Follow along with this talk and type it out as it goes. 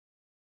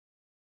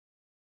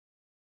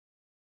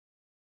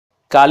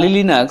কালি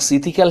Linux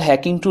ethical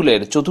hacking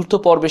টুলের চতুর্থ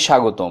পর্বে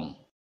স্বাগতম।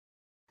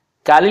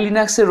 কালি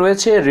লিনাক্সে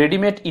রয়েছে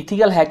রেডিমেড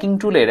ইথিক্যাল হ্যাকিং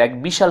টুলের এক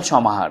বিশাল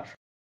সমাহার।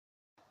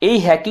 এই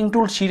হ্যাকিং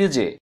টুল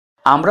সিরিজে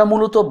আমরা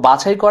মূলত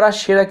বাছাই করা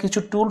সেরা কিছু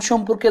টুল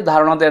সম্পর্কে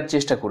ধারণা দেওয়ার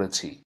চেষ্টা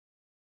করেছি।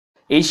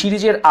 এই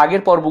সিরিজের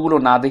আগের পর্বগুলো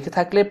না দেখে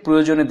থাকলে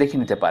প্রয়োজনে দেখে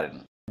নিতে পারেন,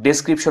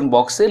 ডেসক্রিপশন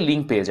বক্সে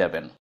লিঙ্ক পেয়ে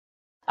যাবেন।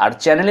 আর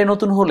চ্যানেলে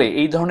নতুন হলে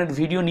এই ধরনের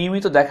ভিডিও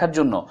নিয়মিত দেখার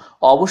জন্য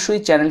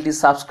অবশ্যই চ্যানেলটি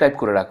সাবস্ক্রাইব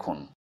করে রাখুন।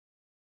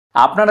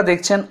 আপনারা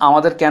দেখছেন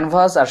আমাদের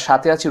ক্যানভাস, আর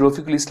সাথে আছি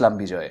রফিকুল ইসলাম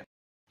বিজয়।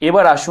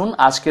 এবার আসুন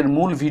আজকের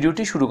মূল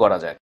ভিডিওটি শুরু করা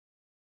যাক।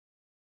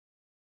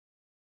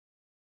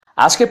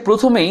 আজকে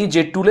প্রথমেই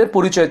যে টুলের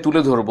পরিচয়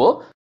তুলে ধরব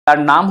তার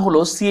নাম হলো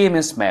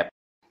CMSMap।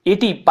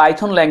 এটি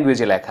পাইথন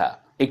ল্যাঙ্গুয়েজে লেখা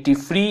একটি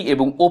ফ্রি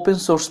এবং ওপেন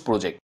সোর্স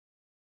প্রজেক্ট।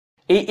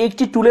 এই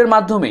একটি টুলের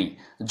মাধ্যমেই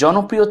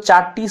জনপ্রিয়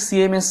 4টি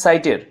CMS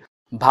সাইটের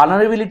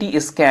ভালনারেবিলিটি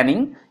স্ক্যানিং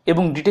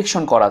এবং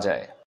ডিটেকশন করা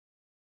যায়।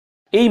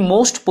 এই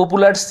মোস্ট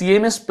পপুলার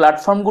CMS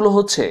প্ল্যাটফর্মগুলো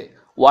হচ্ছে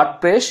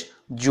ওয়ার্ডপ্রেস,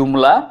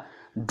 জুমলা,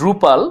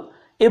 ড্রুপাল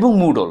এবং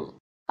মুডল।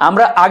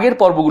 আমরা আগের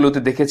পর্বগুলোতে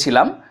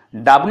দেখেছিলাম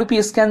WP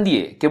স্ক্যান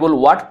দিয়ে কেবল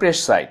ওয়ার্ডপ্রেস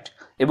সাইট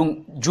এবং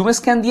জুম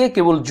স্ক্যান দিয়ে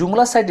কেবল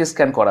জুমলা সাইট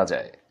স্ক্যান করা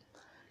যায়,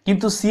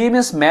 কিন্তু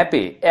CMS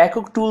ম্যাপে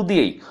একক টুল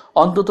দিয়েই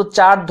অন্তত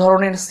 4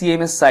 ধরনের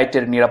CMS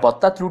সাইটের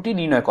নিরাপত্তা ত্রুটি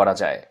নির্ণয় করা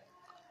যায়।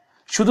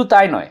 শুধু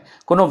তাই নয়,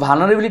 কোনো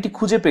ভালনারেবিলিটি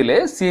খুঁজে পেলে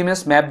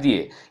CMS ম্যাপ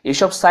দিয়ে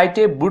এসব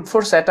সাইটে ব্রুট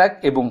ফোর্স অ্যাটাক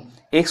এবং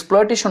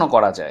এক্সপ্লয়টেশনও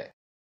করা যায়।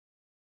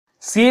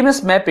 CMS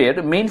ম্যাপের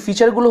মেইন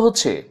ফিচারগুলো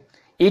হচ্ছে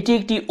এটি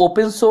একটি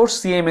open source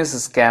CMS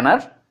scanner,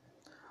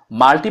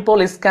 multiple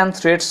scan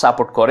thread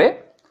support করে,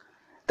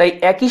 তাই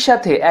একই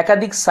সাথে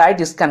একাধিক সাইট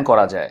স্ক্যান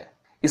করা যায়।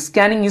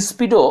 স্ক্যানিং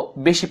স্পিডও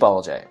বেশি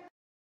পাওয়া যায়।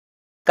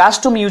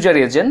 কাস্টম ইউজার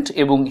এজেন্ট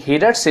এবং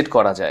হেডার সেট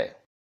করা যায়।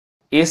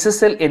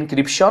 SSL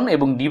এনক্রিপশন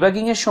এবং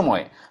ডিবাগিং এর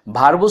সময়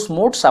ভার্বস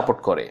মোড সাপোর্ট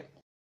করে।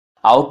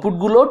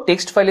 আউটপুটগুলো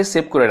টেক্সট ফাইলে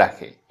সেভ করে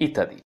রাখে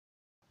ইত্যাদি।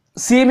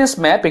 CMS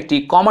ম্যাপ একটি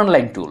কমান্ড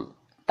লাইন টুল।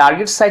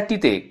 টার্গেট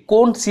সাইটটিতে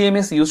কোন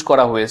CMS ইউজ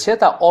করা হয়েছে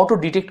তা অটো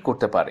ডিটেক্ট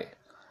করতে পারে।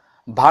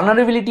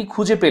 ভালনারেবিলিটি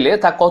খুঁজে পেলে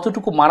তা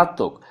কতটুকু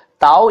মারাত্মক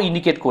তাও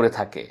ইন্ডিকেট করে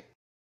থাকে।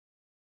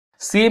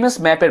 CMS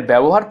ম্যাপের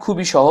ব্যবহার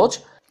খুবই সহজ,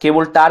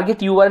 কেবল টার্গেট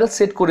URL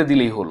সেট করে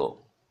দিলেই হলো,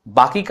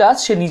 বাকি কাজ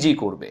সে নিজেই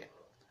করবে।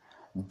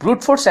 ব্রুট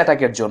ফোর্স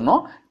অ্যাটাকের জন্য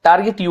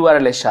টার্গেট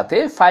URL এর সাথে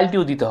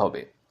ফাইলটিও দিতে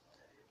হবে।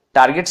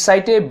 টার্গেট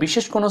সাইটে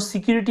বিশেষ কোনো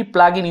সিকিউরিটি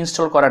প্লাগইন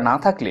ইনস্টল করা না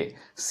থাকলে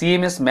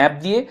CMS ম্যাপ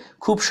দিয়ে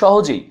খুব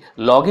সহজেই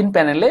লগইন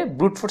প্যানেলে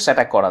ব্রুট ফোর্স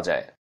অ্যাটাক করা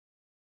যায়।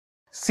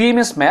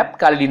 CMS ম্যাপ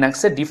কালি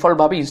লিনাক্সে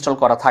ডিফল্টভাবে ইনস্টল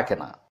করা থাকে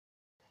না।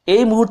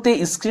 এই মুহূর্তে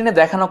স্ক্রিনে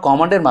দেখানো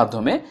কমান্ডের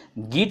মাধ্যমে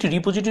গিট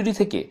রিপোজিটরি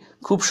থেকে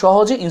খুব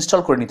সহজে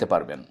ইনস্টল করে নিতে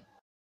পারবেন।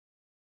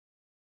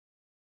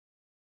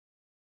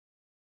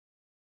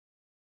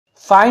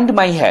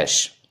 Findmyhash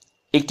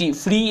একটি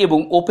ফ্রি এবং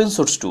ওপেন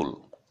সোর্স টুল।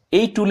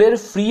 এই টুলের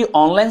ফ্রি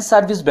অনলাইন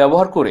সার্ভিস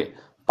ব্যবহার করে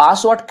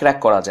পাসওয়ার্ড ক্র্যাক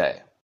করা যায়।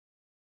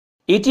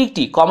 এটি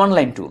একটি কমান্ড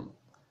লাইন টুল।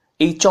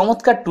 এই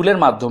চমৎকার টুলের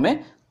মাধ্যমে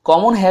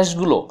কমন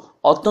হ্যাশগুলো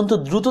অত্যন্ত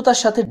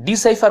দ্রুততার সাথে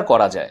ডিসাইফার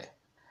করা যায়।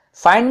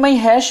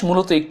 Findmyhash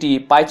মূলত একটি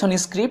পাইথন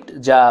স্ক্রিপ্ট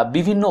যা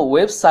বিভিন্ন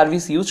ওয়েব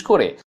সার্ভিস ইউজ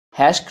করে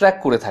হ্যাশ ক্র্যাক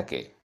করে থাকে।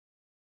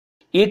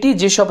 এটি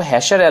যেসব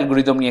হ্যাশার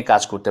অ্যালগোরিদম নিয়ে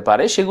কাজ করতে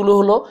পারে সেগুলো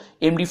হলো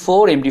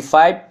MD4, MD5,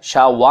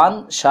 SHA-1,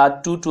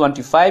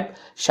 SHA-225,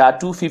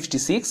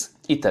 SHA-256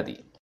 ইত্যাদি।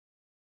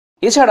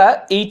 এছাড়া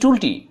এই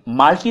টুলটি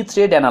মাল্টি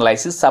থ্রেড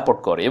অ্যানালাইসিস সাপোর্ট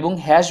করে এবং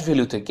হ্যাশ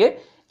ভ্যালু থেকে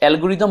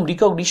অ্যালগোরিদম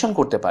রিকগনিশন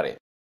করতে পারে।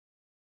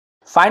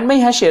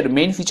 Findmyhash-এর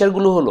মেইন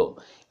ফিচারগুলো হলো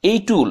এই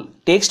টুল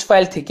টেক্সট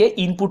ফাইল থেকে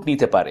ইনপুট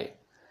নিতে পারে,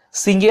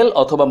 সিঙ্গেল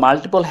অথবা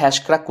মাল্টিপল হ্যাশ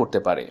ক্র্যাক করতে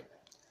পারে,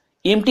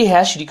 এমটি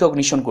হ্যাশ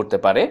রিকগনিশন করতে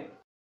পারে,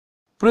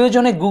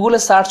 প্রয়োজনে গুগলে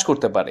সার্চ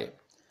করতে পারে।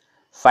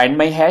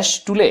 Findmyhash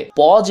টুলে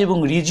পজ এবং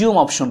রিজিউম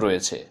অপশন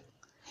রয়েছে।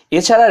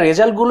 এছাড়া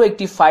রেজাল্টগুলো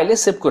একটি ফাইলে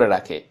সেভ করে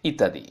রাখে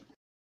ইত্যাদি।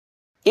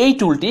 এই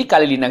টুলটি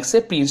কালি লিনাক্সে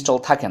প্রি ইনস্টল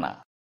থাকে না।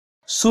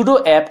 sudo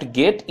apt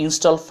get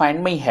install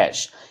Findmyhash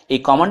এই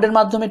কমান্ডের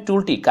মাধ্যমে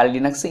টুলটি কালি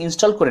লিনাক্সে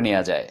ইনস্টল করে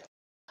নেওয়া যায়।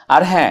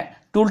 আর হ্যাঁ,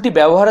 টুলটি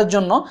ব্যবহারের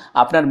জন্য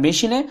আপনার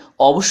মেশিনে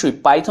অবশ্যই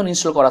পাইথন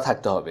ইনস্টল করা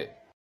থাকতে হবে।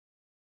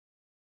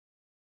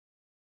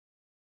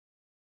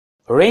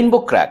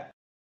 RainbowCrack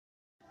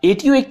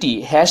এটিও একটি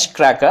হ্যাশ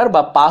ক্র্যাকার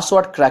বা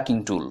পাসওয়ার্ড ক্র্যাকিং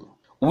টুল।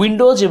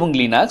 উইন্ডোজ এবং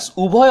লিনাক্স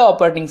উভয়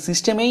অপারেটিং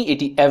সিস্টেমেই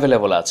এটি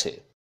অ্যাভেলেবল আছে।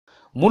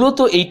 মূলত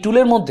এই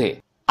টুলের মধ্যে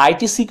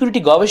আইটি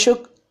সিকিউরিটি গবেষক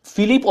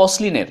Philip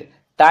অসলিনের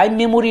time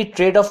memory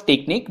trade of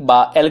technique বা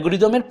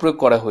অ্যালগোরিদমের প্রয়োগ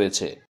করা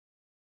হয়েছে।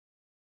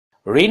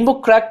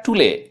 RainbowCrack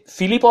টুলে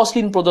ফিলিপ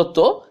অসলিন প্রদত্ত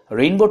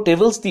রেইনবো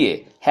টেবলস দিয়ে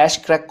হ্যাশ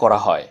ক্র্যাক করা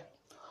হয়।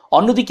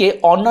 অন্যদিকে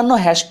অন্যান্য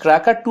হ্যাশ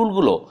ক্র্যাকার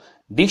টুলগুলো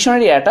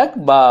ডিকশনারি অ্যাটাক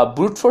বা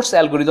ব্রুট ফোর্স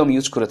অ্যালগোরিদম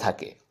ইউজ করে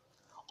থাকে।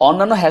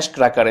 অন্যান্য হ্যাশ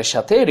ক্র্যাকারের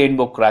সাথে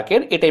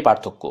RainbowCrack-এর এটাই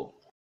পার্থক্য।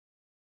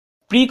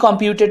 প্রি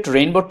কম্পিউটেড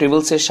রেইনবো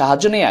টেবলসের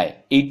সাহায্য নেয়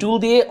এই টুল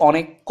দিয়ে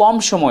অনেক কম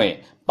সময়ে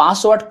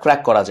পাসওয়ার্ড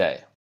ক্র্যাক করা যায়।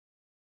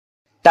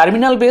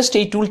 টার্মিনাল বেসড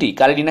এই টুলটি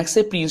কালি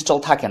লিনাক্সে প্রি ইনস্টল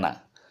থাকে না।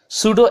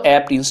 sudo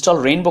apt install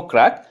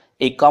RainbowCrack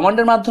এই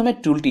কমান্ডের মাধ্যমে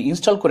টুলটি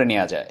ইনস্টল করে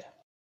নেওয়া যায়।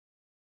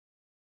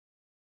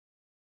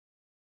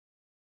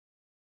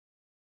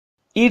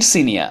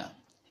 Yersinia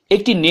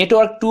একটি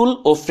নেটওয়ার্ক টুল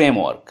ও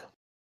ফ্রেমওয়ার্ক।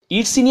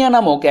 ইরসিনিয়া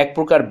নামক এক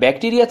প্রকার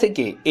ব্যাকটেরিয়া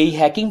থেকে এই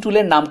হ্যাকিং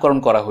টুলের নামকরণ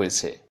করা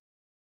হয়েছে।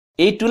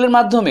 এই টুলের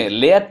মাধ্যমে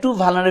লেয়ার 2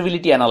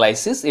 ভালনারেবিলিটি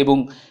অ্যানালাইসিস এবং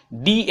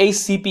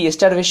ডিএইচসিপি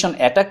স্টারভেশন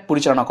অ্যাটাক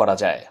পরিচালনা করা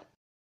যায়।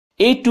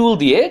 এই টুল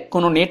দিয়ে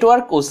কোনো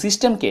নেটওয়ার্ক ও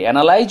সিস্টেমকে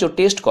অ্যানালাইজ ও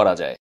টেস্ট করা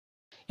যায়।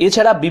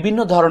 এছাড়া বিভিন্ন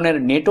ধরনের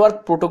নেটওয়ার্ক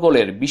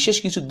প্রোটোকলের বিশেষ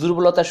কিছু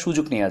দুর্বলতার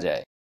সুযোগ নেওয়া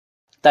যায়।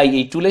 তাই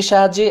এই টুলের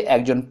সাহায্যে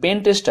একজন পেন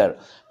টেস্টার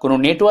কোনো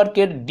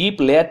নেটওয়ার্কের ডিপ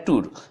লেয়ার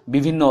 2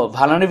 বিভিন্ন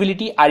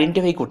ভালনারেবিলিটি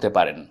আইডেন্টিফাই করতে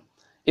পারেন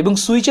এবং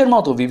সুইচের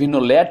মতো বিভিন্ন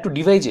লেয়ার 2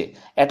 ডিভাইসে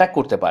অ্যাটাক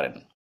করতে পারেন।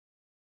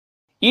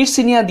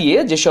 ইরসিনিয়া দিয়ে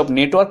যেসব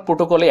নেটওয়ার্ক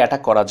প্রোটোকলে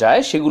অ্যাটাক করা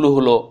যায় সেগুলো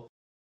হলো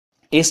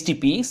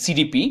STP,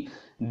 CDP,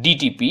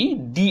 DTP,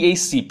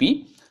 DHCP,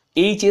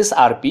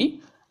 এইচএসআরপি,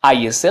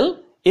 ISL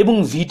এবং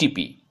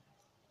ভিটিপি।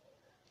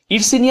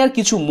 ইরসিনিয়ার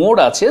কিছু মোড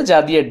আছে যা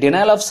দিয়ে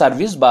ডেনায়াল অফ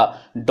সার্ভিস বা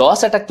ডস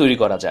অ্যাটাক তৈরি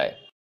করা যায়।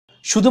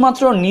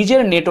 শুধুমাত্র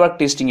নিজের নেটওয়ার্ক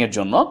টেস্টিং এর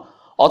জন্য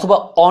অথবা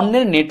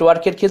অন্যের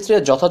নেটওয়ার্কের ক্ষেত্রে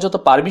যথাযথ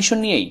পারমিশন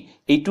নিয়েই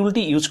এই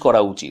টুলটি ইউজ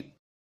করা উচিত।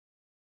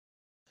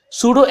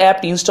 sudo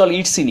apt install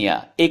Yersinia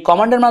এই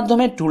কমান্ডের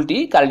মাধ্যমে টুলটি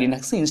কালি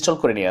লিনাক্সে ইনস্টল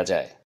করে নেওয়া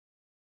যায়।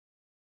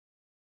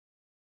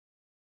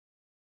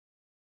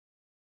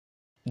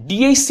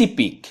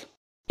 DHCPig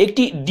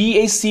একটি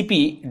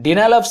ডিএইচসিপি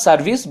ডেনায়াল অফ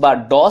সার্ভিস বা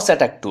ডস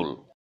অ্যাটাক টুল।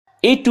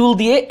 এই টুল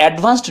দিয়ে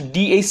অ্যাডভান্সড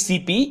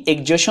ডিএইচসিপি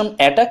এক্সজেশন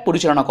অ্যাটাক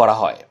পরিচালনা করা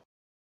হয়।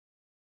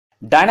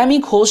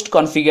 ডাইনামিক হোস্ট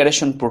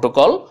কনফিগারেশন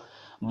প্রোটোকল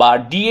বা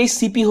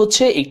ডিএইচসিপি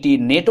হচ্ছে একটি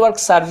নেটওয়ার্ক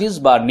সার্ভিস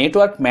বা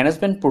নেটওয়ার্ক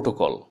ম্যানেজমেন্ট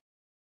প্রোটোকল।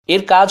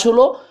 এর কাজ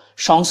হলো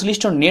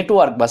সংশ্লিষ্ট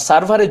নেটওয়ার্ক বা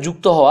সার্ভারে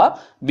যুক্ত হওয়া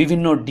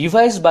বিভিন্ন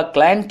ডিভাইস বা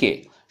ক্লায়েন্টকে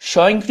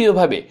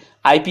স্বয়ংক্রিয়ভাবে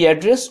আইপি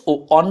অ্যাড্রেস ও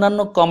অন্যান্য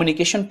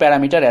কমিউনিকেশন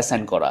প্যারামিটার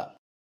অ্যাসাইন করা।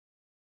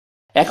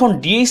 এখন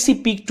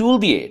ডিএইচসিপিগ টুল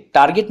দিয়ে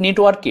টার্গেট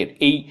নেটওয়ার্কের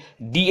এই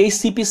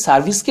ডিএইচসিপি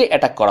সার্ভিসকে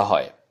অ্যাটাক করা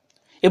হয়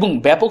এবং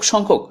ব্যাপক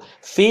সংখ্যক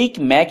ফেক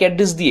ম্যাক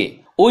অ্যাড্রেস দিয়ে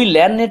ওই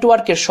ল্যান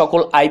নেটওয়ার্কের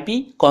সকল আইপি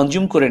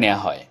কনজিউম করে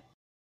নেওয়া হয়।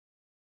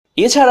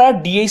 এছাড়া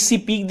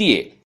ডিএইচসিপিগ দিয়ে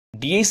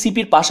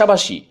ডিএইচসিপির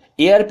পাশাপাশি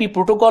এআরপি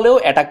প্রোটোকলেও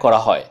অ্যাটাক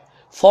করা হয়।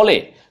 ফলে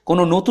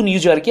কোনো নতুন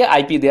ইউজারকে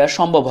আইপি দেওয়া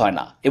সম্ভব হয়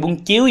না এবং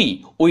কেউই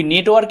ওই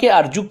নেটওয়ার্কে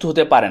আর যুক্ত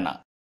হতে পারে না।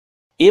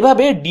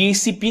 এভাবে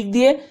ডিএইচসিপিগ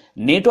দিয়ে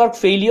নেটওয়ার্ক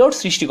ফেইলিওর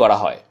সৃষ্টি করা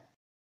হয়।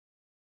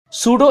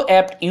 sudo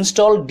apt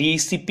install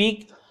DHCPig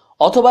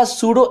অথবা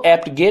sudo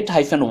apt get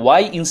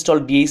 -y install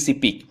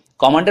DHCPig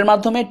কমান্ডের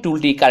মাধ্যমে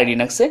টুলটি কালি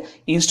লিনাক্সে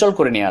ইনস্টল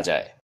করে নেওয়া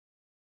যায়।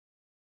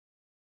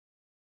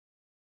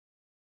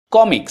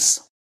 Commix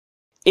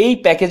এই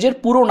প্যাকেজের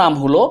পুরো নাম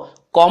হলো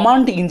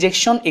কমান্ড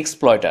ইনজেকশন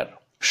এক্সপ্লয়টার,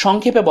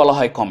 সংক্ষেপে বলা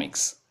হয়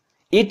কমিক্স।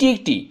 এটি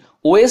একটি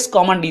OS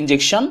command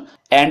injection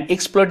and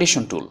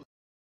exploitation tool.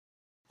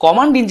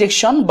 Command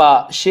injection বা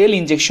শেল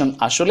ইনজেকশন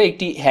আসলে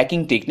একটি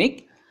হ্যাকিং টেকনিক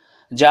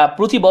যা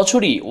প্রতি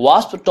বছরই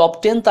ওয়াসপ টপ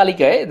 10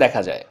 তালিকায়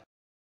দেখা যায়।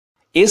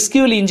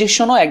 এসকিউএল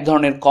ইনজেকশনও এক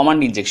ধরনের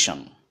কমান্ড ইনজেকশন।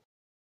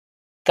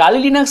 কালি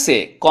লিনাক্সে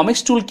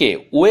কমিক্স টুলকে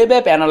ওয়েব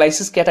অ্যাপ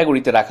অ্যানালাইসিস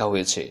ক্যাটাগরিতে রাখা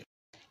হয়েছে।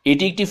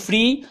 এটি একটি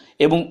ফ্রি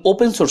এবং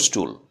ওপেন সোর্স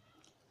টুল।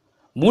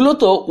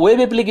 মূলত ওয়েব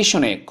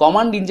অ্যাপ্লিকেশনে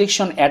কমান্ড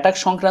ইনজেকশন অ্যাটাক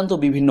সংক্রান্ত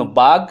বিভিন্ন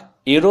বাগ,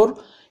 এরর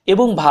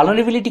এবং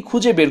ভালনারেবিলিটি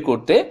খুঁজে বের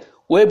করতে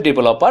ওয়েব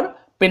ডেভেলপার,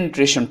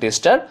 পেনিট্রেশন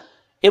টেস্টার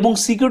এবং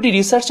সিকিউরিটি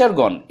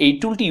রিসার্চারগণ এই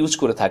টুলটি ইউজ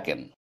করে থাকেন।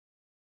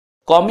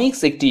 কমিক্স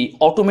একটি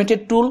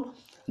অটোমেটেড টুল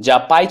যা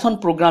পাইথন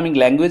প্রোগ্রামিং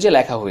ল্যাঙ্গুয়েজে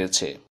লেখা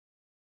হয়েছে।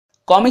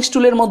 কমিক্স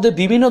টুলের মধ্যে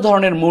বিভিন্ন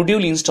ধরনের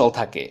মডিউল ইনস্টল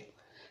থাকে,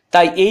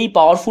 তাই এই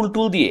পাওয়ারফুল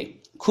টুল দিয়ে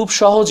খুব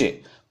সহজে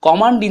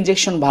কমান্ড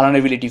ইনজেকশন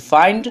ভালনারেবিলিটি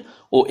ফাইন্ড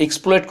ও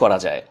এক্সপ্লয়েট করা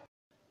যায়।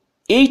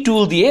 এই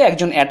টুল দিয়ে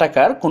একজন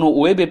অ্যাটাকার কোনো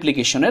ওয়েব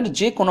অ্যাপ্লিকেশনের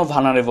যে কোনো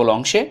ভালনারেবল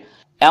অংশে,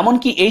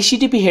 এমনকি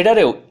এইচটিটিপি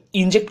হেডারেও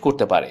ইনজেক্ট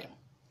করতে পারে।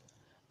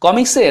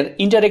 কমিক্সের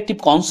ইন্টারেক্টিভ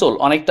কনসোল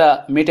অনেকটা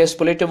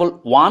মেটাএক্সপ্লয়েটেবল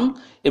 1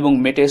 এবং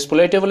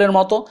মেটাএক্সপ্লয়েটেবলের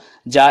মতো,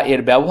 যা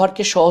এর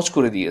ব্যবহারকে সহজ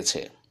করে দিয়েছে।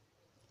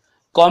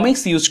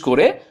 কমিক্স ইউজ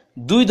করে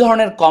দুই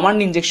ধরনের কমান্ড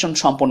ইনজেকশন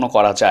সম্পন্ন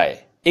করা যায়।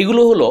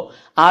 এগুলো হলো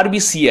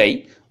আরবিসিআই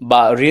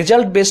বা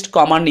রেজাল্ট বেসড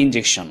কমান্ড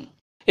ইনজেকশন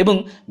এবং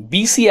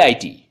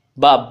বিসিআইটি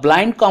বা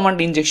blind command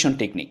injection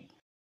technique.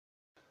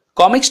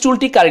 Comics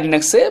টুলটি কালি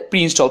লিনাক্সে প্রি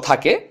ইনস্টল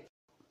থাকে।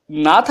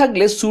 না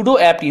থাকলে sudo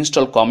apt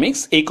install commix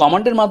এই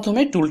কমান্ডের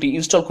মাধ্যমে টুলটি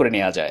ইনস্টল করে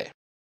নেওয়া যায়।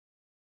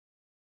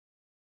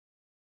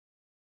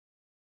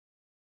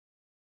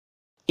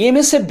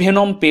 MSF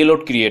ভেনম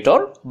পেলোড ক্রিয়েটর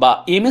বা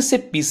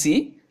MSFPC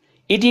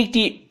এটি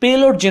একটি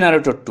পেলোড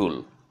জেনারেটর টুল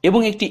এবং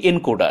একটি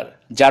এনকোডার,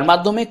 যার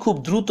মাধ্যমে খুব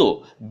দ্রুত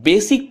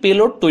বেসিক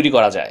পেলোড তৈরি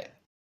করা যায়।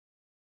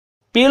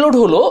 পেলোড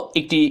হলো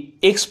একটি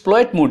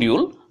এক্সপ্লয়েট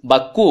মডিউল বা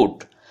কোড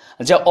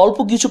যা অল্প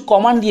কিছু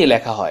কমান্ড দিয়ে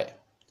লেখা হয়।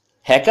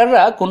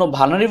 হ্যাকাররা কোনো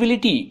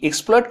ভালনারেবিলিটি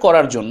এক্সপ্লয়েট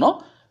করার জন্য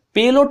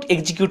পেলোড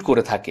এক্সিকিউট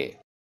করে থাকে।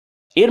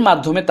 এর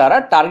মাধ্যমে তারা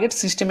টার্গেট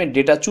সিস্টেমের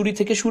ডেটা চুরি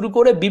থেকে শুরু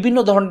করে বিভিন্ন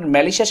ধরনের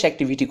ম্যালিশিয়াস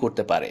অ্যাক্টিভিটি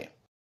করতে পারে।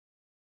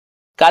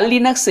 কালি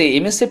লিনাক্সে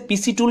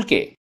MSFPC টুলকে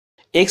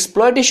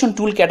এক্সপ্লয়টেশন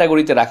টুল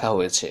ক্যাটাগরিতে রাখা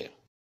হয়েছে।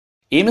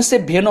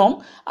 MSF ভেনম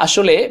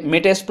আসলে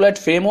মেটাএক্সপ্লয়েট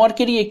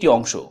ফ্রেমওয়ার্কেরই একটি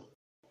অংশ।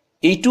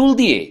 এই টুল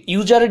দিয়ে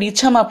ইউজারের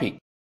ইচ্ছা মাফিক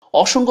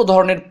অসংখ্য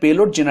ধরনের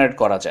পেলোড জেনারেট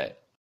করা যায়।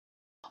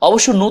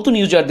 অবশ্য নতুন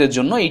ইউজারদের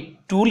জন্য এই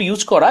টুল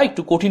ইউজ করা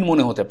একটু কঠিন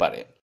মনে হতে পারে।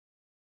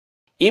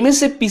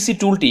 MSFPC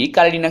টুলটি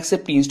কালি লিনাক্সে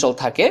প্রি ইনস্টল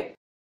থাকে,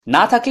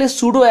 না থাকলে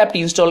sudo apt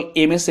install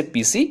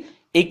MSFPC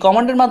এই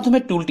কমান্ডের মাধ্যমে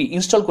টুলটি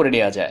ইনস্টল করে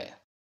নেওয়া যায়।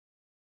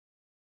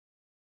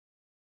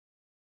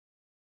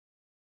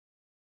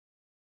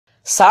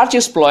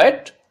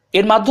 SearchSploit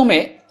এর মাধ্যমে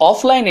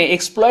অফলাইনে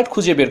এক্সপ্লয়েট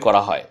খুঁজে বের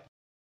করা হয়।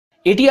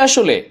 এটি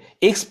আসলে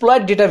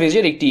এক্সপ্লয়েট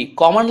ডেটাবেজের একটি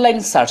কমান্ড লাইন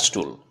সার্চ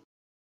টুল।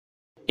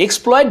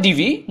 এক্সপ্লয়েট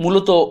ডিবি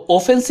মূলত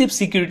অফেন্সিভ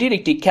সিকিউরিটির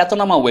একটি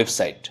খ্যাতনামা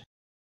ওয়েবসাইট।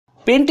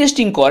 পেন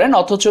টেস্টিং করেন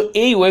অথচ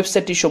এই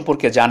ওয়েবসাইটটি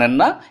সম্পর্কে জানেন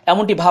না,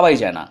 এমনটি ভাবাই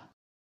যায় না।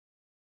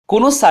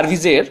 কোনো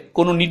সার্ভিসের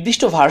কোনো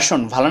নির্দিষ্ট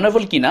ভার্সন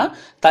ভালনারেবল কিনা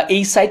তা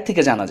এই সাইট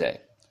থেকে জানা যায়।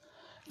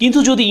 কিন্তু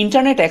যদি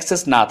ইন্টারনেট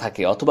অ্যাক্সেস না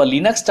থাকে অথবা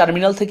লিনাক্স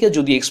টার্মিনাল থেকে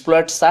যদি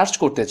এক্সপ্লয়েট সার্চ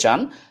করতে চান,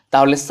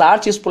 তাহলে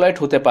SearchSploit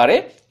হতে পারে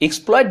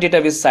এক্সপ্লয়েট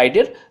ডেটাবেস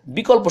সাইটের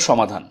বিকল্প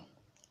সমাধান।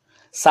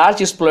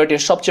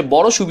 SearchSploitএর সবচেয়ে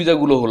বড়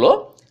সুবিধাগুলো হলো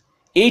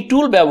এই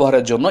টুল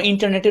ব্যবহারের জন্য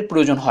ইন্টারনেটের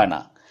প্রয়োজন হয় না।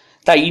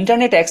 তাই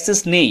ইন্টারনেট অ্যাক্সেস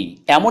নেই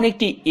এমন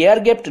একটি এয়ার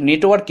গ্যাপড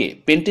নেটওয়ার্কে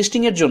পেন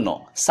টেস্টিং এর জন্য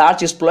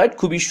SearchSploit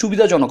খুবই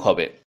সুবিধাজনক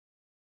হবে।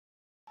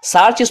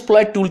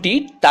 SearchSploit টুলটি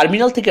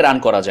টার্মিনাল থেকে রান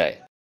করা যায়।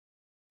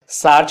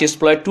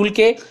 SearchSploit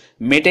টুলকে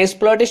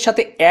মেটাএক্সপ্লয়েটের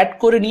সাথে অ্যাড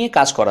করে নিয়ে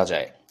কাজ করা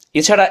যায়।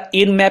 এছাড়া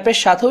ম্যাপের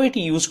সাথেও এটি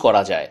ইউজ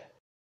করা যায়।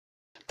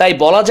 তাই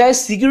বলা যায়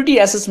সিকিউরিটি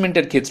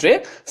অ্যাসেসমেন্টের ক্ষেত্রে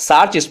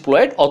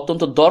SearchSploit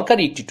অত্যন্ত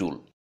দরকারি একটি টুল।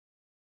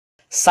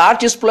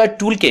 SearchSploit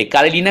টুলকে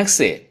কালি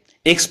লিনাক্সে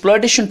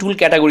এক্সপ্লয়টেশন টুল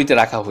ক্যাটাগরিতে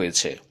রাখা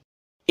হয়েছে।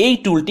 এই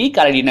টুলটি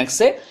কালি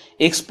লিনাক্সে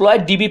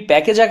এক্সপ্লয়েট ডিবি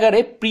প্যাকেজ আকারে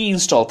প্রি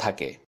ইনস্টল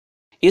থাকে।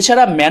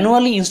 এছাড়া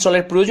ম্যানুয়ালি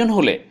ইনস্টলের প্রয়োজন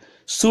হলে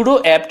sudo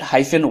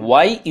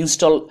apt-y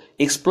install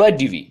exploit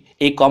db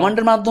এই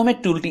কমান্ডের মাধ্যমে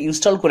টুলটি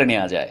ইনস্টল করে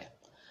নেওয়া যায়।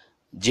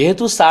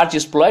 যেহেতু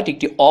SearchSploit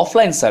একটি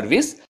অফলাইন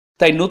সার্ভিস,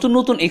 তাই নতুন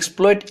নতুন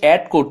এক্সপ্লয়েট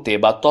অ্যাড করতে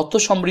বা তথ্য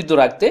সমৃদ্ধ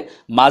রাখতে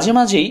মাঝে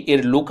মাঝেই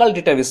এর লোকাল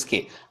ডেটাবেসকে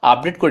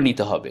আপডেট করে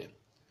নিতে হবে।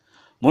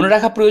 মনে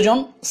রাখা প্রয়োজন,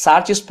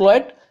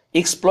 SearchSploit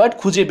এক্সপ্লয়েট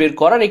খুঁজে বের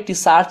করার একটি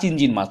সার্চ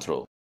ইঞ্জিন মাত্র।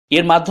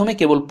 এর মাধ্যমে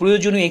কেবল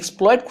প্রয়োজনীয়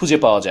এক্সপ্লয়েট খুঁজে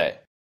পাওয়া যায়।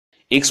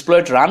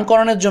 এক্সপ্লয়েট রান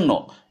করানোর জন্য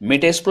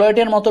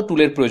মেটাএক্সপ্লয়েটের মতো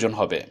টুলের প্রয়োজন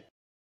হবে।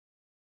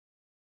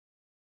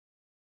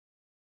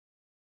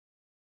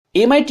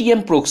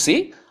 MitmProxy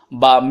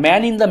বা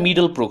man in the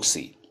middle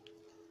proxy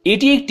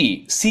এটি একটি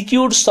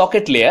সিকিউরড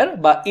সকেট লেয়ার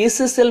বা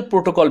SSL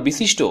প্রোটোকল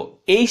বিশিষ্ট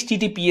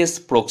HTTPS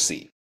প্রক্সি।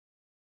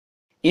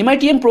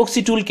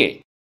 MitmProxy টুলকে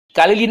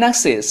কালি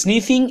লিনাক্সে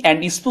স্নিফিং অ্যান্ড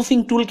স্পুফিং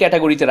টুল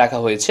ক্যাটাগরিতে রাখা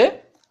হয়েছে।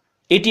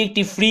 এটি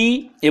একটি ফ্রি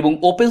এবং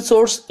open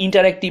source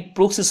interactive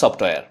proxy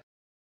software.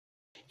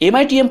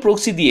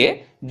 MitmProxy দিয়ে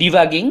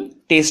ডিবাগিং,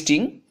 টেস্টিং,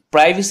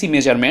 প্রাইভেসি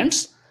মেজারমেন্টস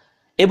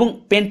এবং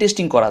পেন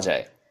টেস্টিং করা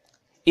যায়।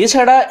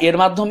 এছাড়া এর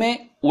মাধ্যমে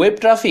web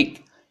traffic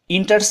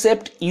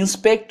intercept,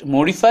 inspect,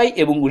 modify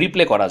এবং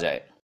রিপ্লে করা যায়।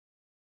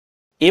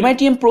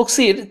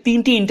 MitmProxyর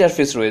তিনটি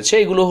ইন্টারফেস রয়েছে।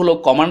 এগুলো হলো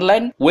কমান্ড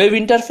লাইন, ওয়েব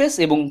ইন্টারফেস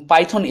এবং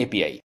পাইথন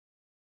এপিআই।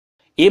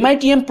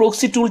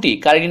 MitmProxy টুলটি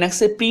কালি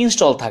লিনাক্সে প্রি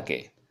ইনস্টল থাকে।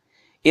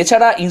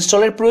 এছাড়া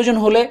ইনস্টলের প্রয়োজন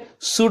হলে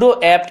sudo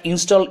apt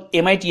install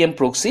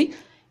MitmProxy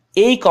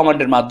এই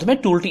কমান্ডের মাধ্যমে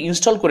টুলটি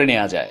ইনস্টল করে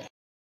নেওয়া যায়।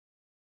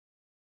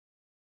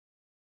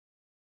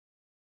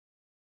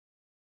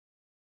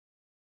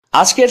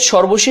 আজকের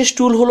সর্বশেষ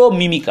টুল হলো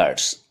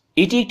Mimikatz।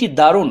 এটি একটি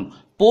দারুণ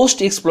পোস্ট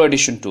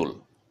এক্সপ্লয়টেশন টুল।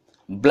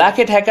 Black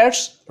hat hackers,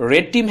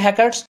 red team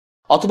hackers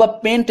অথবা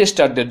পেন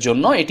টেস্টারদের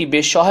জন্য এটি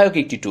বেশ সহায়ক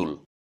একটি টুল।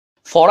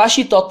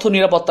 ফরাসি তথ্য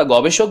নিরাপত্তা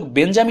গবেষক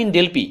বেঞ্জামিন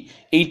ডেলপি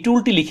এই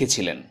টুলটি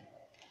লিখেছিলেন।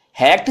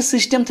 হ্যাকড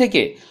সিস্টেম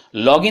থেকে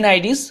লগইন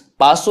আইডিস,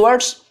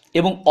 পাসওয়ার্ডস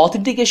এবং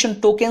অথেন্টিকেশন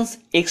টোকেন্স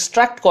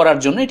এক্সট্রাক্ট করার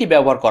জন্য এটি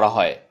ব্যবহার করা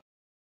হয়।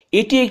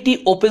 এটি একটি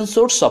ওপেন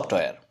সোর্স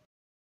সফটওয়্যার।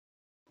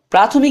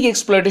 প্রাথমিক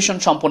এক্সপ্লয়টেশন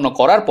সম্পন্ন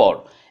করার পর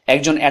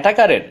একজন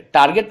অ্যাটাকারের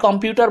টার্গেট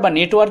কম্পিউটার বা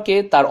নেটওয়ার্কে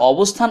তার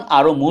অবস্থান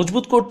আরও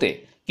মজবুত করতে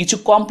কিছু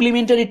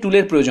কমপ্লিমেন্টারি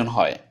টুলের প্রয়োজন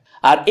হয়।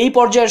 আর এই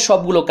পর্যায়ের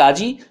সবগুলো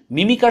কাজই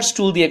Mimikatz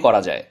টুল দিয়ে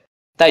করা যায়।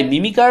 তাই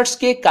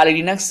Mimikatzকে কালি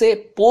লিনাক্সে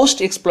পোস্ট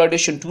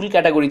এক্সপ্লয়টেশন টুল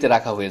ক্যাটাগরিতে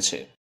রাখা হয়েছে।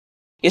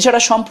 এছাড়া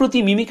সম্প্রতি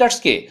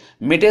Mimikatzকে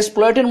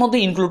মেটাএক্সপ্লয়েটের মধ্যে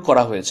ইনক্লুড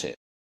করা হয়েছে।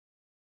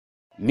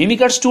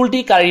 Mimikatz টুলটি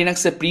কালি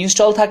লিনাক্সে প্রি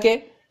ইনস্টল থাকে।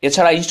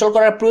 এছাড়া ইনস্টল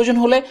করার প্রয়োজন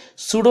হলে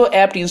sudo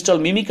apt install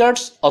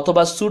Mimikatz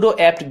অথবা sudo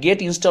apt get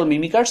install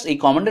Mimikatz এই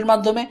কমান্ডের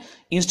মাধ্যমে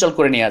ইনস্টল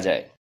করে নেওয়া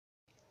যায়।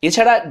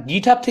 এছাড়া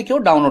GitHub থেকেও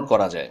ডাউনলোড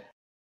করা যায়।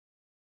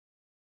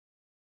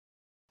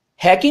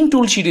 হ্যাকিং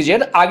টুল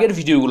সিরিজের আগের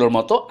ভিডিওগুলোর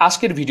মতো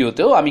আজকের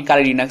ভিডিওতেও আমি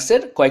কালি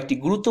লিনাক্সের কয়েকটি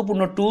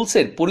গুরুত্বপূর্ণ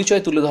টুলসের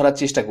পরিচয় তুলে ধরার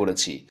চেষ্টা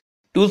করেছি।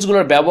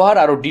 টুলসগুলোর ব্যবহার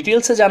আরও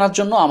ডিটেলসে জানার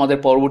জন্য আমাদের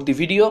পরবর্তী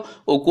ভিডিও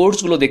ও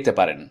কোর্সগুলো দেখতে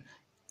পারেন।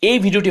 এই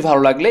ভিডিওটি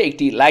ভালো লাগলে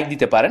একটি লাইক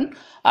দিতে পারেন,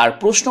 আর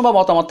প্রশ্ন বা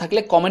মতামত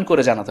থাকলে কমেন্ট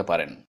করে জানাতে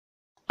পারেন।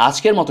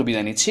 আজকের মতো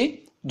বিদায় নিচ্ছি।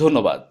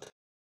 ধন্যবাদ।